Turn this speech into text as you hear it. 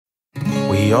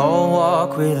We all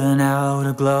walk with an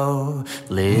outer glow,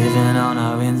 living on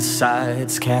our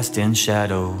insides, casting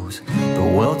shadows. The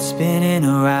world's spinning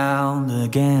around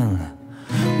again.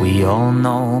 We all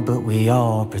know, but we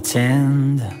all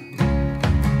pretend.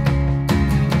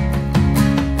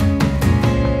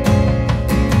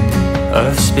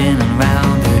 Earth spinning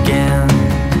round again.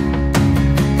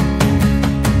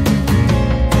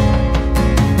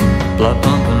 Blood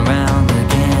pumping round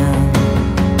again.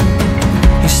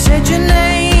 You said your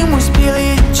name was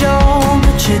Billy Joel,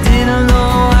 but you didn't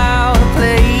know how to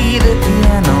play the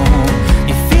piano.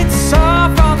 Your feet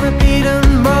saw from the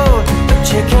beaten road, but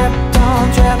you kept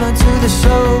on traveling to the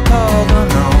so-called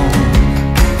unknown.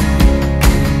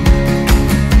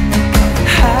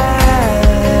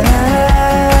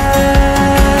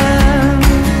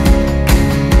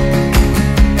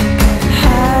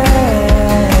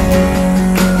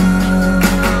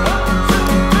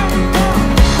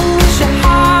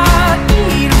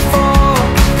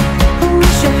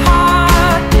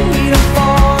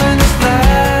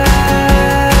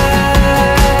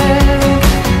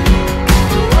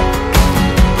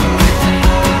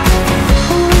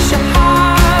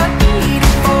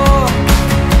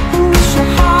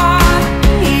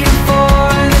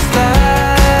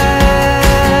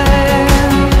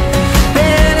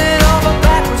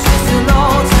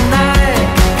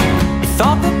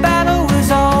 Thought the battle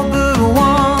was all but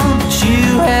won, but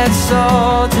you had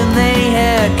swords and they